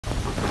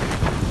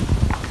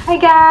Hi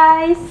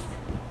guys!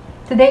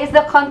 Today is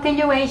the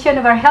continuation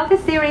of our healthy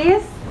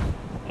series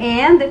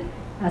and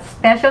a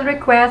special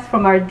request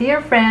from our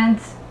dear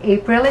friends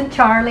April and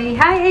Charlie.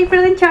 Hi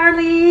April and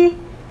Charlie!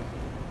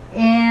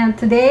 And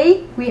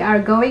today we are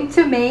going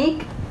to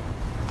make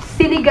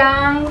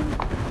sinigang.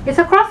 It's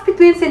a cross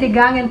between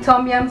sinigang and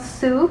tom yum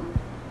soup.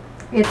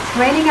 It's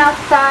raining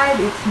outside,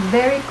 it's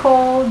very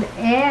cold,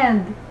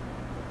 and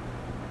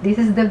this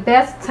is the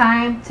best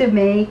time to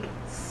make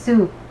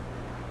soup.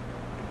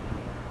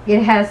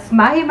 It has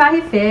mahi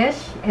mahi fish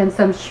and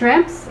some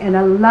shrimps and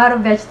a lot of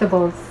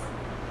vegetables.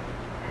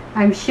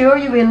 I'm sure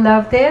you will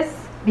love this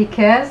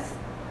because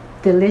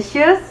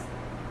delicious,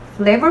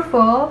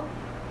 flavorful,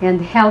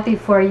 and healthy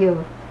for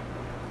you.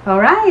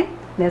 Alright,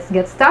 let's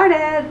get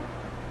started.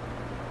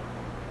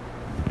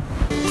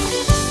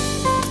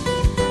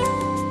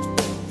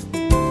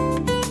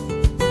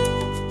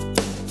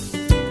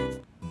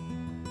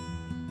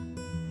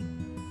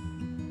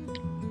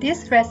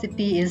 This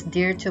recipe is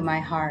dear to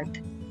my heart.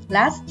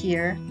 Last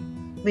year,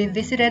 we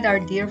visited our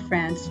dear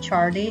friends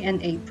Charlie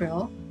and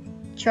April.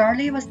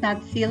 Charlie was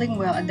not feeling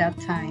well at that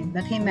time,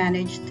 but he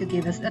managed to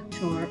give us a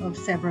tour of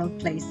several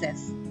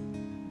places.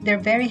 They're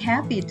very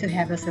happy to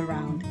have us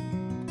around.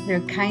 Their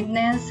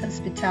kindness,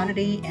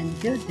 hospitality, and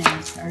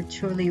goodness are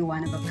truly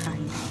one of a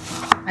kind.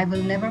 I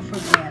will never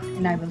forget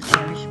and I will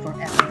cherish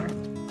forever.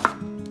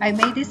 I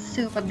made this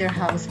soup at their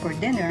house for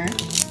dinner.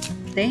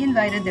 They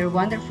invited their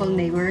wonderful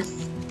neighbors,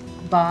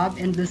 Bob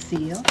and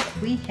Lucille.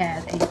 We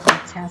had a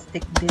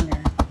fantastic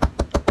dinner.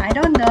 I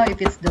don't know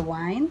if it's the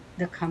wine,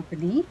 the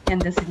company,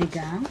 and the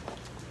sinigang,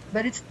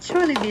 but it's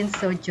truly been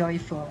so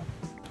joyful.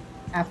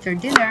 After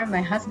dinner,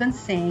 my husband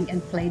sang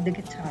and played the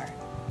guitar.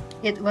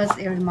 It was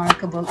a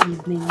remarkable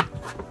evening.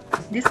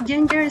 This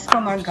ginger is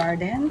from our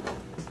garden.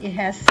 It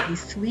has a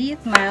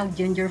sweet, mild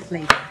ginger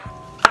flavor.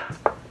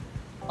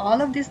 All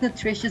of these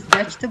nutritious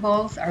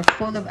vegetables are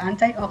full of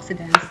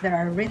antioxidants that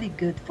are really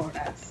good for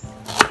us.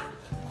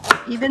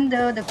 Even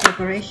though the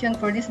preparation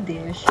for this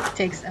dish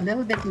takes a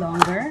little bit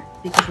longer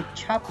because of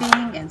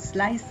chopping and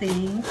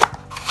slicing,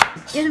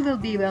 it will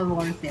be well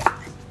worth it.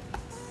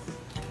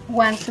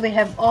 Once we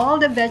have all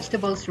the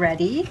vegetables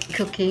ready,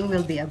 cooking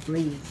will be a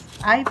breeze.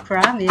 I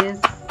promise.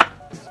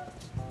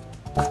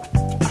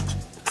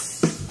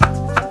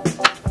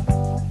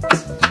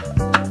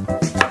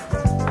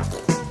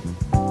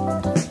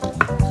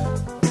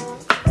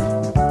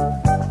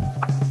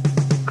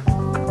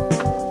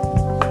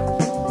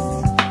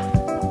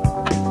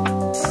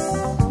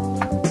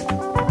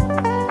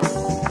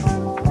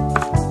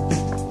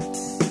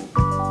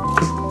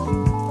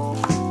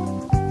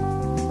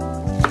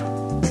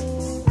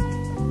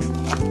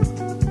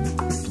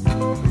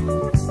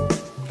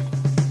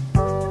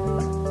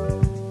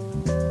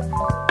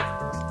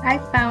 I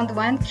found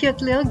one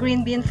cute little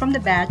green bean from the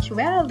batch.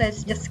 Well,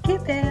 let's just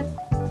skip it.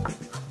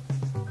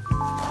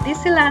 This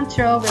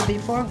cilantro will be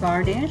for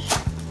garnish,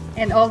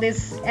 and all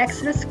this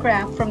extra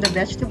scrap from the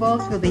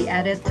vegetables will be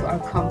added to our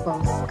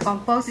compost.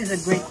 Compost is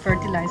a great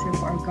fertilizer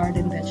for our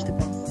garden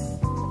vegetables.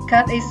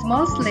 Cut a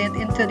small slit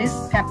into this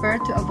pepper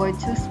to avoid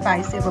too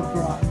spicy of a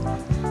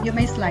broth. You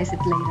may slice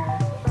it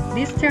later.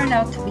 This turned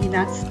out to be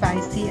not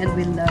spicy and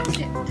we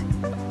loved it.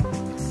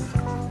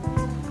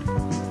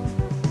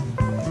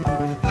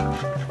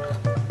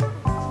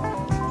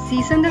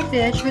 Season the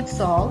fish with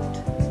salt.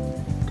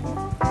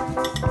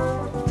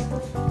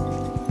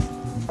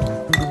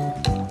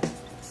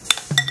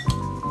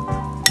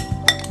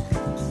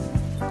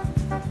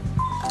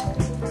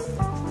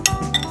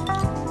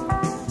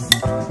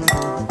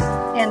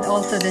 And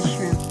also the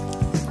shrimp.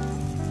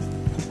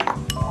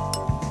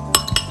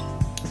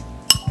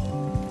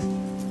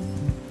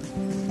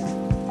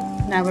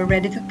 Now we're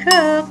ready to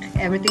cook.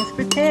 Everything's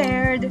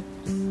prepared.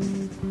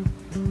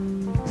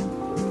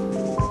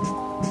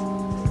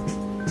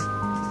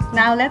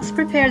 Now let's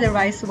prepare the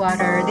rice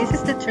water. This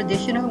is the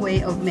traditional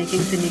way of making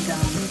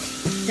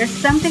sinigang. There's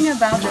something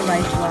about the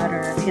rice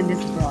water in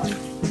this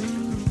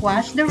broth.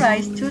 Wash the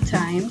rice 2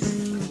 times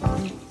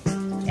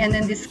and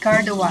then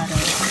discard the water.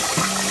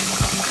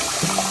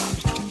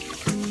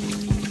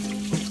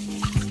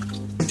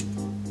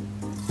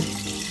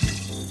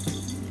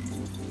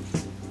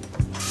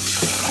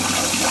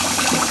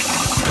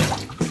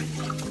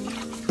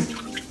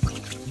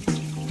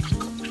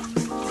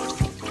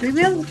 We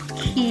will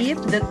keep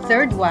the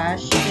 3rd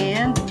wash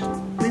and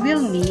we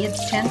will need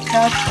 10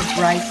 cups of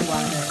rice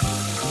water.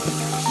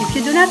 If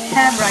you do not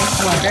have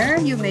rice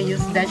water, you may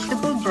use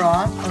vegetable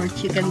broth or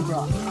chicken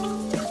broth,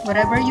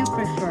 whatever you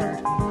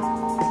prefer.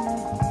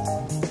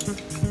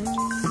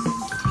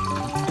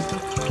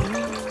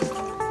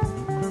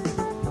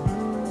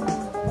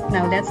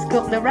 Now let's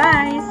cook the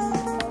rice.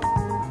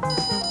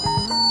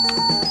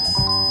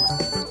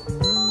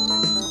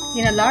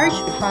 In a large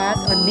pot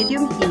on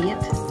medium heat,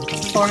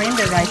 pour in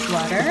the rice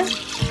water,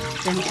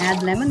 then add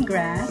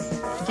lemongrass,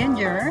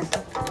 ginger,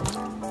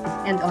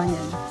 and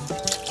onion.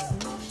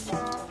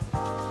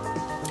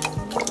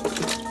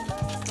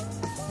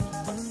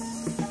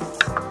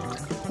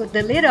 Put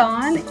the lid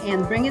on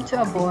and bring it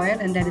to a boil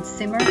and let it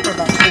simmer for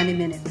about 20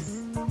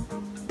 minutes.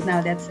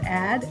 Now let's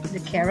add the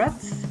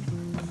carrots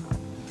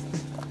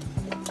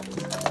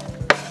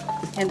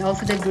and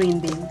also the green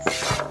beans.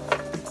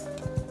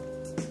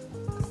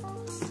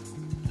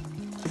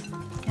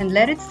 And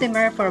let it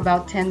simmer for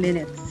about 10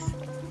 minutes.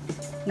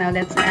 Now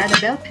let's add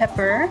a bell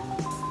pepper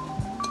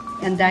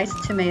and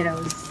diced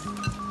tomatoes.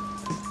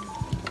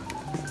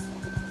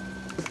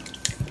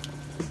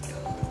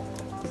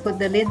 Put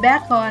the lid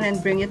back on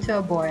and bring it to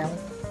a boil.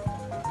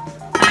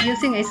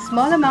 Using a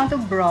small amount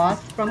of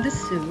broth from the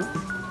soup,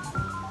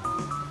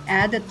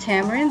 add the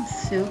tamarind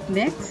soup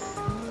mix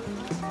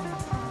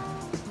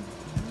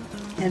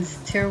and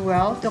stir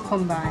well to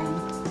combine.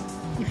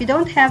 If you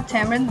don't have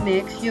tamarind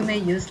mix, you may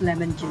use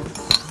lemon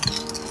juice.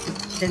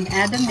 Then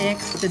add the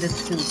mix to the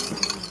soup.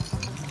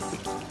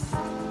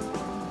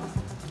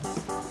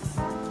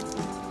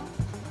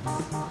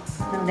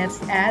 Now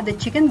let's add the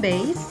chicken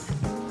base,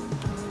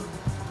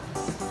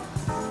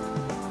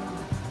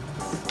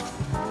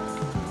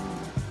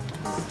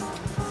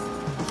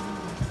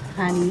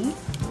 honey,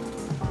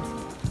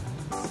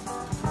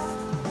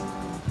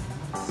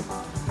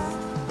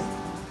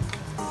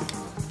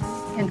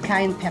 and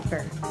cayenne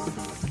pepper.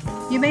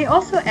 You may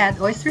also add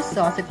oyster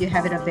sauce if you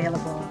have it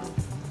available.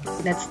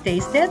 Let's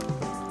taste it.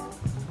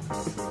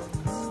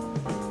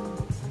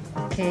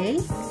 Okay,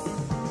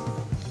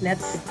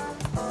 let's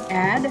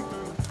add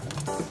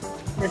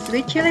the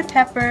sweet chili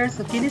pepper,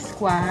 zucchini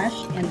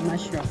squash, and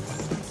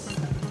mushrooms.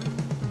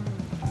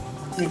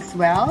 Mix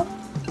well.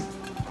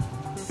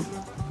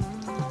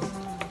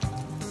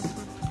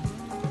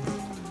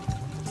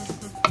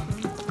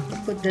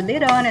 Put the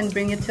lid on and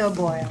bring it to a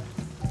boil.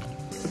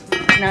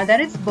 Now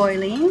that it's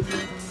boiling,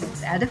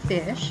 let's add the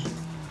fish.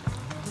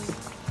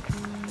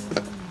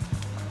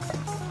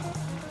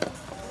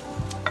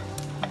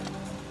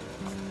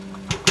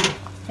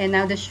 And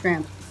now the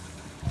shrimp.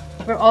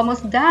 We're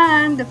almost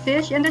done. The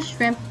fish and the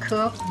shrimp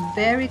cook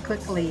very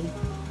quickly.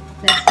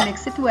 Let's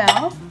mix it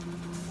well.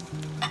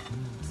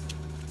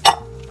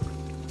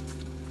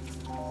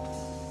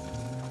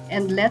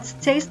 And let's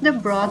taste the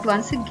broth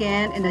once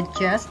again and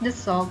adjust the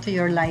salt to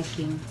your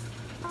liking.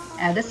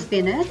 Add the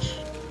spinach.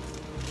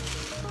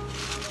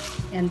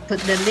 And put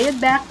the lid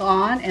back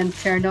on and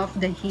turn off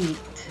the heat.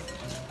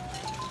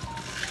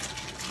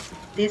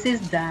 This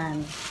is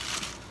done.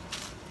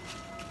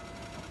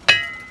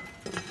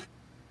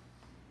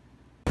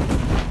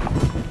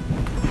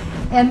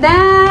 And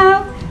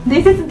now,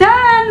 this is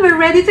done. We're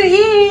ready to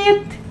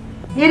eat.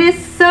 It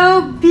is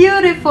so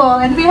beautiful.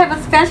 And we have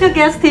a special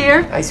guest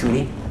here. Hi,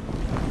 sweetie.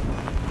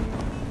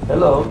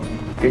 Hello.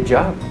 Good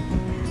job.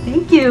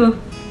 Thank you.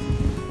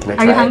 Can I try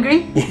Are you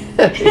hungry?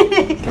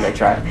 Can I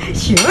try?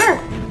 Sure.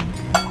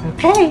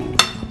 Okay.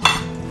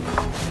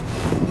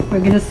 We're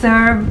going to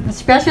serve a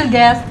special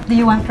guest. Do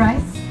you want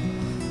rice?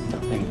 No,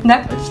 thank you. No?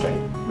 I just tried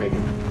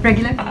regular.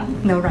 Regular?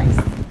 No rice.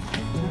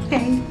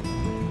 Okay.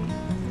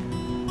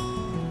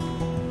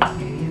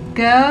 There you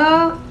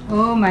go.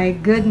 Oh my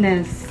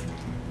goodness.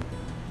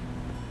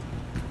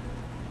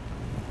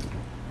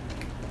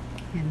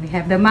 And we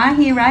have the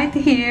mahi right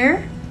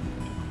here.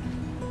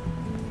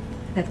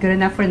 That's good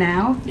enough for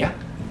now. Yeah.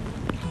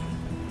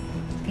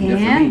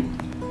 And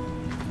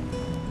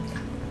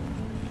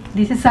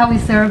this is how we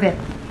serve it.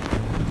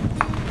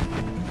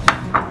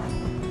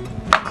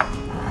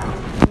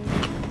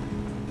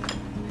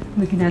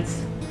 We can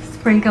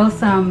sprinkle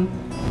some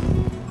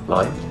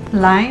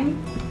lime.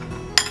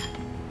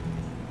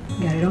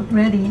 Got it all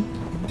ready.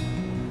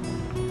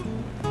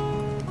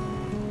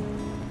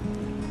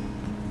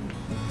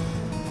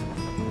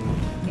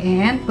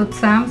 And put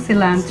some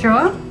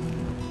cilantro.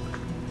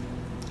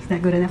 Is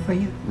that good enough for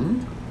you?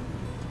 Mm.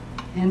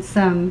 And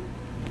some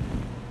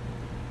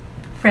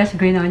fresh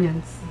green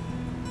onions.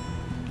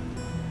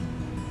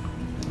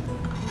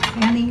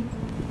 Annie?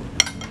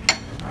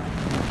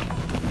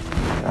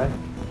 Try?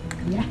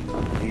 Yeah.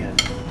 Yeah.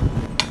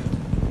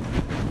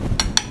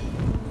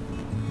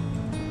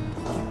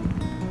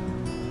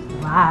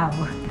 Wow.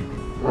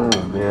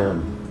 Oh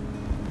man.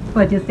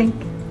 What do you think?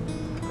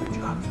 Good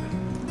job,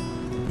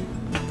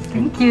 sweetie.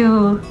 Thank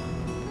you.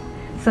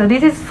 So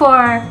this is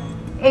for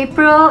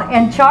April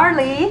and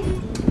Charlie,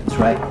 That's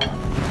right.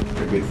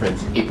 We're good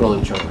friends, April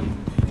and Charlie.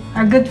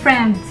 our good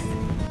friends.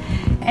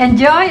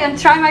 Enjoy and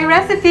try my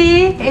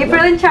recipe,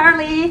 April and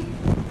Charlie.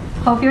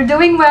 Hope you're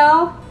doing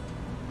well.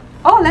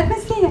 Oh, let me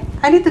see.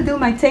 I need to do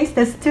my taste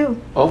test too.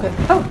 Okay.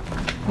 Oh,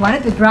 want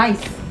it with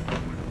rice.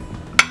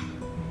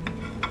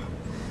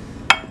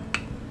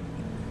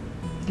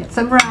 Get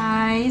some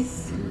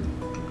rice.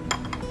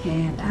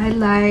 And I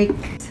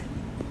like,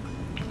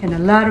 and a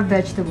lot of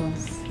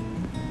vegetables.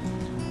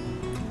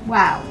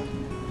 Wow.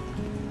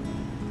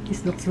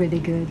 This looks really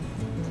good.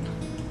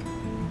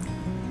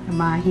 The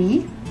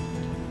mahi.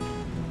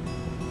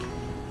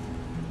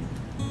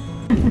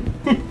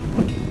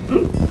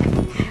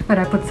 But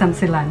I put some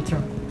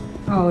cilantro.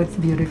 Oh, it's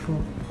beautiful.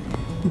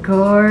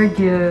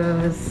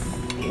 Gorgeous.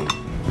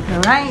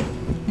 All right,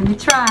 let me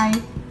try.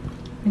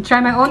 Let me try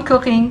my own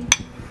cooking.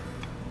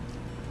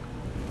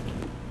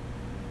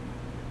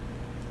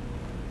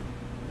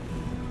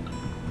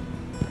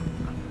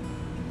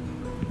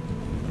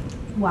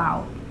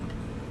 Wow.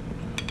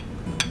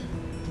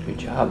 Good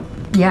job.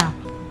 Yeah.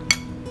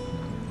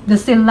 The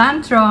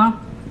cilantro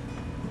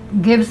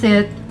gives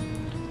it,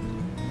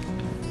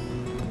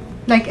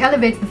 like,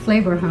 elevates the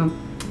flavor, huh?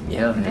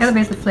 Yeah. It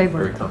elevates the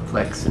flavor. Very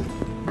complex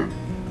and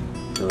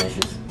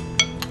delicious.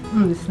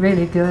 It's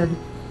really good.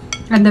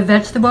 And the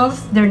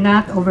vegetables, they're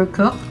not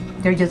overcooked.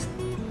 They're just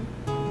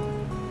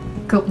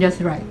cooked just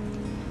right.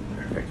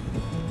 Perfect.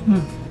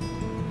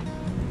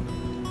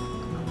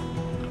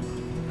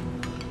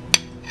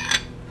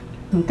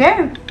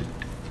 Okay.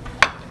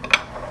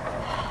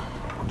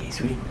 Okay,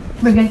 sweetie.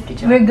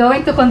 We're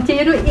going to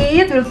continue to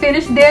eat. We'll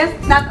finish this.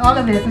 Not all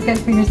of it. We can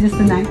finish this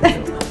tonight.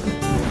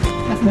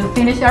 But we'll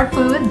finish our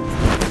food.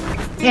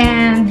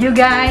 And you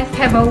guys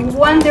have a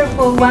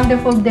wonderful,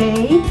 wonderful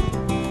day.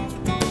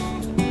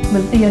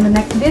 We'll see you in the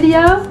next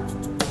video.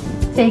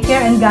 Take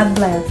care and God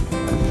bless.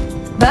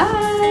 Bye.